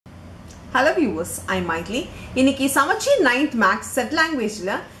Hello viewers, I'm Maitli. இன்னைக்கு Samacheer 9th Max set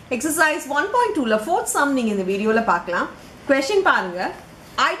languageல exercise 1.2ல fourth sum நீங்க இந்த வீடியோல பார்க்கலாம். Question பாருங்க.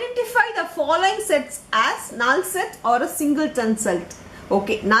 Identify the following sets as null set or a singleton set.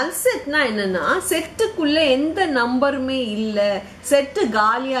 Okay, null set na என்னன்னா செட்டுக்குள்ள எந்த நம்பருமே இல்ல, செட்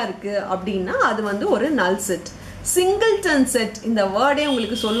காலியா இருக்கு அப்படினா அது வந்து ஒரு null set. Singleton set இந்த வேர்டே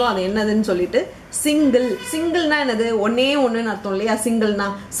உங்களுக்கு சொல்லும் அது என்னதுன்னு சொல்லிட்டு சிங்கிள்னா என்னது ஒண்ணே ஒண்ணுன்னு அர்த்தம் இல்லையா சிங்கிள்னா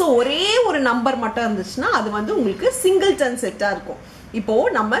சோ ஒரே ஒரு நம்பர் மட்டும் இருந்துச்சுன்னா அது வந்து உங்களுக்கு சிங்கிள்டன் செட்டா இருக்கும் இப்போ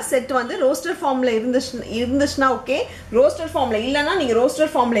நம்ம செட் வந்து ரோஸ்டர் ஃபார்ம்ல இருந்துச்சுன்னா ஓகே ரோஸ்டர் ஃபார்ம்ல இல்லனா நீங்க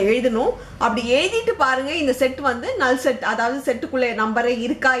ரோஸ்டர் ஃபார்ம்ல எழுதணும் அப்படி எழுதிட்டு பாருங்க இந்த செட் வந்து நல் செட் அதாவது செட்டுக்குள்ள நம்பரே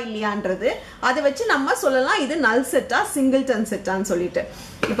இருக்கா இல்லையான்றது அதை வச்சு நம்ம சொல்லலாம் இது நல் செட்டா சிங்கிள்டன் செட்டான்னு சொல்லிட்டு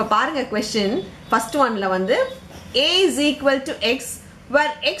இப்போ பாருங்க क्वेश्चन ஃபர்ஸ்ட் ஒன்ல வந்து a is equal to x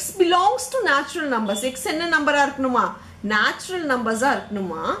where x belongs to natural numbers x என்ன நம்பரா இருக்கணுமா natural numbers ஆ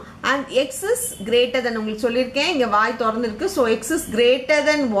இருக்கணுமா and x is greater than உங்களுக்கு சொல்லிருக்கேன் இங்க வாய் திறந்திருக்கு so x is greater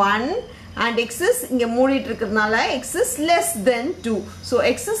than 1 and x is இங்க மூடிட்டு இருக்குறதுனால x is less than 2 so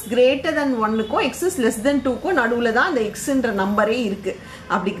x is greater than 1 க்கும் x is less than 2 க்கும் நடுவுல தான் அந்த x ன்ற நம்பரே இருக்கு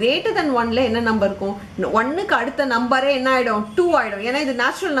அப்படி greater than 1 ல என்ன நம்பர் இருக்கும் 1 க்கு அடுத்த நம்பரே என்ன ஆயிடும் 2 ஆயிடும் ஏனா இது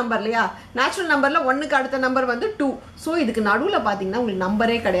நேச்சுரல் நம்பர் இல்லையா நேச்சுரல் நம்பர்ல 1 க்கு அடுத்த நம்பர் வந்து 2 சோ இதுக்கு நடுவுல பாத்தீங்கன்னா உங்களுக்கு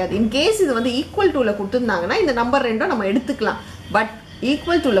நம்பரே கிடையாது இன் கேஸ் இது வந்து ஈக்குவல் டு ல கொடுத்திருந்தாங்கன்னா இந்த நம்பர் ரெண்டும் நம்ம எடுத்துக்கலாம் பட்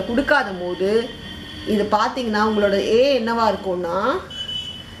ஈக்குவல் டு ல கொடுக்காதபோது இது பாத்தீங்கன்னா உங்களோட a என்னவா இருக்கும்னா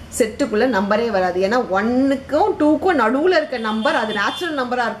செட்டுக்குள்ள நம்பரே வராது ஏனா 1 க்கும் 2 க்கும் நடுவுல இருக்க நம்பர் அது நேச்சுரல்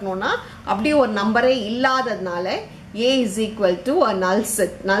நம்பரா இருக்கணும்னா அப்படியே ஒரு நம்பரே இல்லாததனால a is equal to a null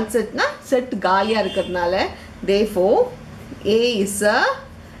set null setனா set காலியா இருக்குறதுனால therefore a is a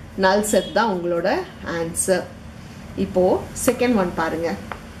null set தான் உங்களோட ஆன்சர் இப்போ செகண்ட் ஒன் பாருங்க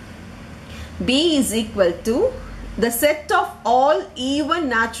b is equal to the set of all even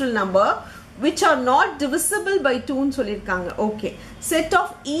natural number which are not divisible by 2 ன்னு சொல்லிருக்காங்க okay set of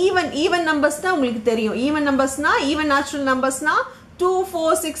even numbers தான் உங்களுக்கு தெரியும் even numbersனா even natural numbersனா 2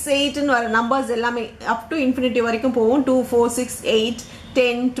 4 6 8 ன்னு வர நம்பர்ஸ் எல்லாமே up to infinity வரைக்கும் போகும் 2 4 6 8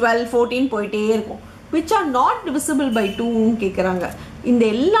 10 12 14 போயிட்டே இருக்கும் which are not divisible by 2 ன்னு கேக்குறாங்க இந்த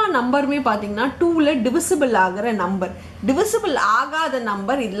எல்லா நம்பருமே பாத்தீங்கன்னா 2 ல divisible ஆகுற நம்பர் divisible ஆகாத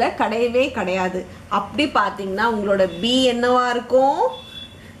நம்பர் இதுல கிடையவே கிடையாது அப்படி பாத்தீங்கன்னா உங்களோட b என்னவா இருக்கும்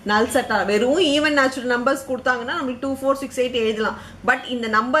null set வெறும் even natural numbers கொடுத்தாங்கன்னா நமக்கு 2 4 6 8 எழுதலாம் பட் இந்த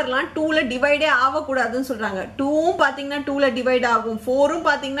நம்பர்லாம் 2 ல டிவைடே ஆக கூடாதுன்னு சொல்றாங்க 2 ம் பாத்தீங்கன்னா 2 ல டிவைட் ஆகும் 4 ம்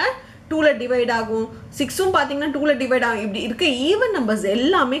பாத்தீங்கன்னா 2 ல டிவைட் ஆகும் 6 ம் பாத்தீங்கன்னா 2 ல டிவைட் ஆகும் இப்படி இருக்க ஈவன் நம்பர்ஸ்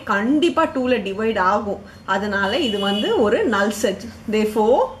எல்லாமே கண்டிப்பா 2 ல டிவைட் ஆகும் அதனால இது வந்து ஒரு null set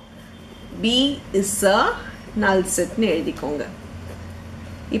therefore b is a null set ன்னு எழுதிக்கோங்க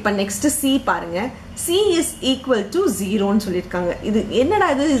இப்போ நெக்ஸ்ட் c பாருங்க c is equal to 0 ன்னு சொல்லிருக்காங்க இது என்னடா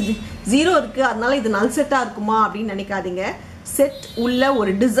இது 0 இருக்கு அதனால இது null set-ஆ இருக்குமா அப்படி நினைக்காதீங்க செட் உள்ள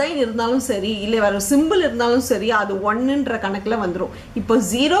ஒரு டிசைன் இருந்தாலும் சரி இல்ல வேற சிம்பிள் இருந்தாலும் சரி அது 1 ன்ற கணக்குல வந்துரும் இப்போ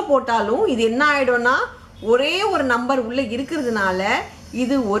 0 போட்டாலும் இது என்ன ஆயிடும்னா ஒரே ஒரு நம்பர் உள்ள இருக்குறதுனால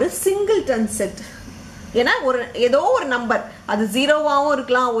இது ஒரு சிங்கிள்டன் செட் ஏனா ஒரு ஏதோ ஒரு நம்பர் அது 0வாவும்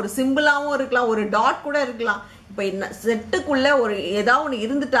இருக்கலாம் ஒரு சிம்பிளாவும் இருக்கலாம் ஒரு டாட் கூட இருக்கலாம் இப்போ செட்டுக்குள்ள ஒரு ஏதாவது ஒன்னு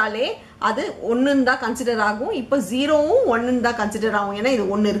இருந்துட்டாலே அது 1 ன்னு தான் கன்சிடர் ஆகும் இப்போ 0 வும் 1 ன்னு தான் கன்சிடர் ஆகும் ஏனா இது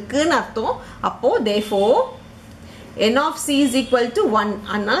 1 இருக்குன்னு அர்த்தம் அப்போ therefore n of c is equal to 1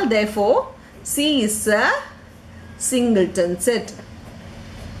 அதனால therefore c is a singleton set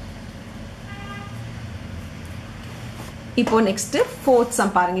இப்போ நெக்ஸ்ட் fourth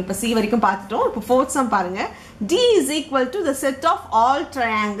sum பாருங்க இப்போ c வரைக்கும் பார்த்துட்டோம் இப்போ fourth sum பாருங்க d is equal to the set of all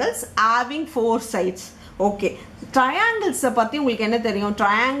triangles having 4 sides okay triangles பத்தி உங்களுக்கு என்ன தெரியும்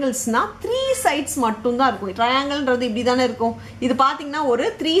ட்ரையாங்கிள்ஸ்னா 3 சைட்ஸ் மட்டும் தான் இருக்கும் ட்ரையாங்கிள்ன்றது இப்படி தானே இருக்கும் இது பாத்தீங்கன்னா ஒரு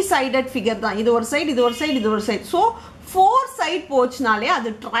 3 சைடட் ஃபிகர் தான் இது ஒரு சைடு இது ஒரு சைடு இது ஒரு சைடு சோ 4 சைடு போச்சுனாலே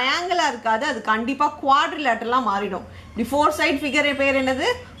அது ட்ரையாங்கிளா இருக்காது அது கண்டிப்பா குவாட்ரிலேட்டரலா மாறிடும் இப்படி 4 சைடு ஃபிகர் பேர் என்னது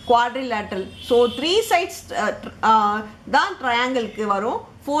quadrilateral so 3 sides தான் ட்ரையாங்கிளுக்கு வரும்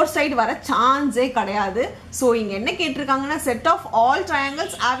 4 side வர சான்ஸே கிடையாது சோ இங்க என்ன கேட்டிருக்காங்கன்னா set of all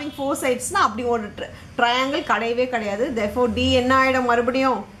triangles having 4 sides னா அப்படி ஒரு ட்ரையாங்கிள் கிடையவே கிடையாது therefore d என்ன ஆயிடும்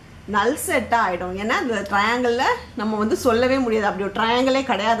மறுபடியும் null set ஆயிடும் ஏனா இந்த ட்ரையாங்கிள்ல நம்ம வந்து சொல்லவே முடியாது அப்படி ஒரு ட்ரையாங்கிளே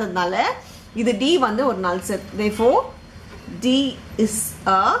கிடையாததனால இது d வந்து ஒரு null set therefore d is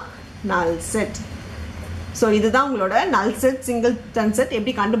a null set so இதுதான் உங்களோட null set singleton set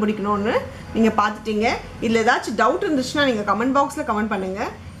எப்படி கண்டுபிடிக்கணும்னு நீங்க பாத்துட்டீங்க இல்ல ஏதாச்சும் டவுட் இருந்துச்சுனா நீங்க கமெண்ட் பாக்ஸ்ல கமெண்ட் பண்ணுங்க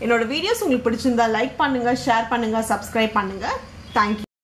என்னோட வீடியோஸ் உங்களுக்கு பிடிச்சிருந்தா லைக் பண்ணுங்க ஷேர் பண்ணுங்க Subscribe பண்ணுங்க Thank you